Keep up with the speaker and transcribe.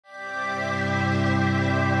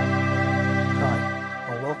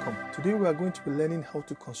Today we are going to be learning how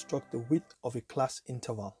to construct the width of a class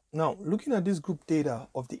interval. Now, looking at this group data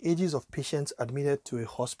of the ages of patients admitted to a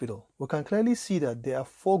hospital, we can clearly see that there are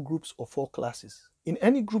 4 groups or 4 classes. In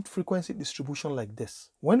any grouped frequency distribution like this,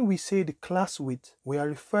 when we say the class width, we are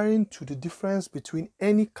referring to the difference between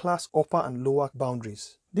any class upper and lower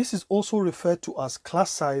boundaries. This is also referred to as class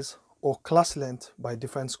size or class length by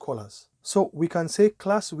different scholars. So we can say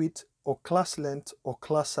class width or class length or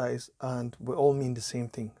class size, and we all mean the same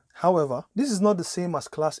thing. However, this is not the same as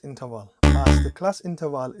class interval, as the class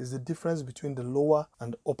interval is the difference between the lower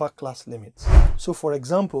and upper class limits. So for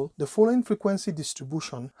example, the following frequency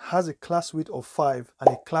distribution has a class width of 5 and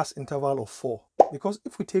a class interval of 4. Because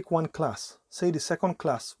if we take one class, say the second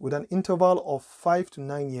class, with an interval of 5 to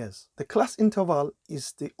 9 years, the class interval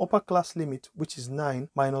is the upper class limit, which is 9,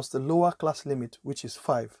 minus the lower class limit, which is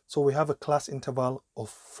 5. So we have a class interval of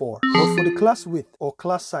 4. But for the class width or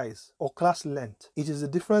class size or class length, it is the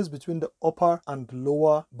difference between the upper and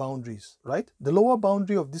lower boundaries, right? The lower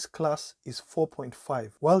boundary of this class is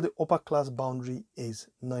 4.5, while the upper class boundary is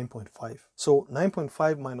 9.5. So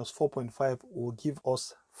 9.5 minus 4.5 will give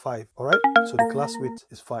us 5. Alright, so the class width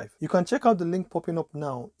is 5. You can check out the link popping up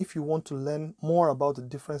now if you want to learn more about the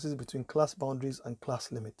differences between class boundaries and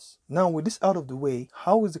class limits. Now, with this out of the way,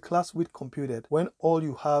 how is the class width computed when all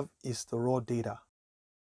you have is the raw data?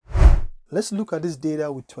 Let's look at this data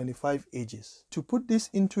with 25 ages. To put this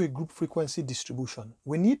into a group frequency distribution,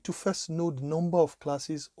 we need to first know the number of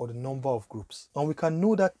classes or the number of groups. And we can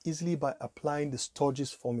know that easily by applying the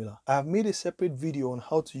Sturgis formula. I have made a separate video on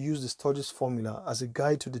how to use the Sturgis formula as a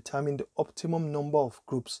guide to determine the optimum number of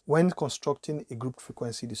groups when constructing a group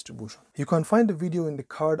frequency distribution. You can find the video in the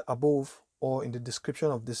card above or in the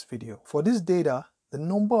description of this video. For this data, the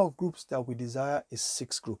number of groups that we desire is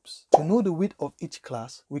 6 groups. To know the width of each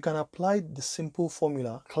class, we can apply the simple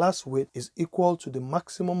formula class width is equal to the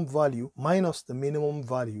maximum value minus the minimum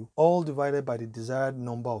value, all divided by the desired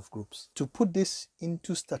number of groups. To put this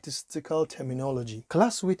into statistical terminology,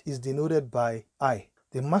 class width is denoted by I.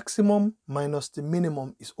 The maximum minus the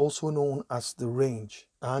minimum is also known as the range,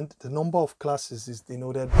 and the number of classes is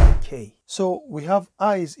denoted by K. So we have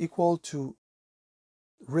I is equal to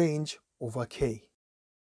range over K.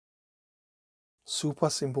 Super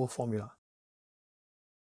simple formula.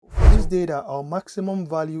 For this data, our maximum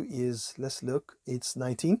value is, let's look, it's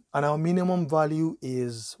 19, and our minimum value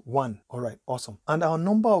is 1. All right, awesome. And our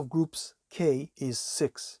number of groups, K, is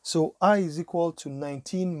 6. So I is equal to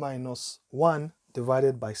 19 minus 1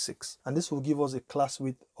 divided by 6. And this will give us a class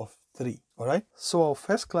width of 3. All right, so our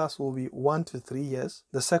first class will be 1 to 3 years.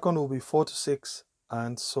 The second will be 4 to 6.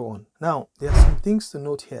 And so on. Now, there are some things to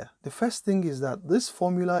note here. The first thing is that this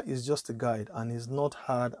formula is just a guide and is not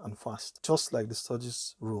hard and fast, just like the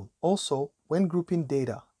Sturgis rule. Also, when grouping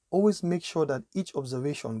data, always make sure that each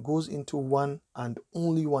observation goes into one and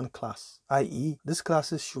only one class, i.e., these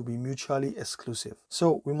classes should be mutually exclusive.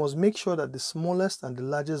 So we must make sure that the smallest and the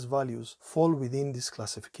largest values fall within this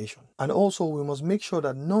classification. And also we must make sure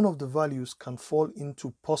that none of the values can fall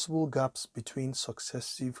into possible gaps between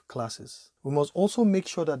successive classes. We must also make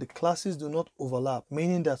sure that the classes do not overlap,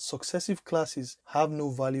 meaning that successive classes have no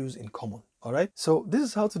values in common. Alright, so this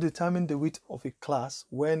is how to determine the width of a class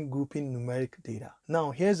when grouping numeric data. Now,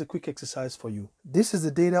 here's a quick exercise for you. This is the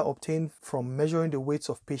data obtained from measuring the weights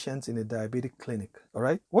of patients in a diabetic clinic.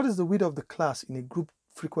 Alright, what is the width of the class in a group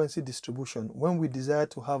frequency distribution when we desire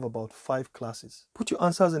to have about 5 classes? Put your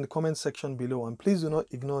answers in the comment section below, and please do not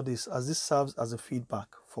ignore this, as this serves as a feedback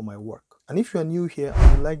for my work. And if you are new here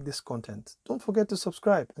and you like this content, don't forget to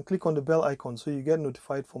subscribe and click on the bell icon so you get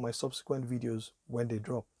notified for my subsequent videos when they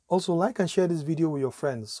drop. Also, like and share this video with your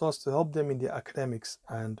friends so as to help them in their academics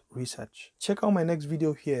and research. Check out my next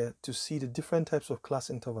video here to see the different types of class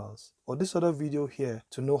intervals, or this other video here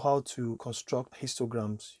to know how to construct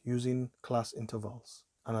histograms using class intervals.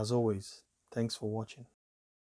 And as always, thanks for watching.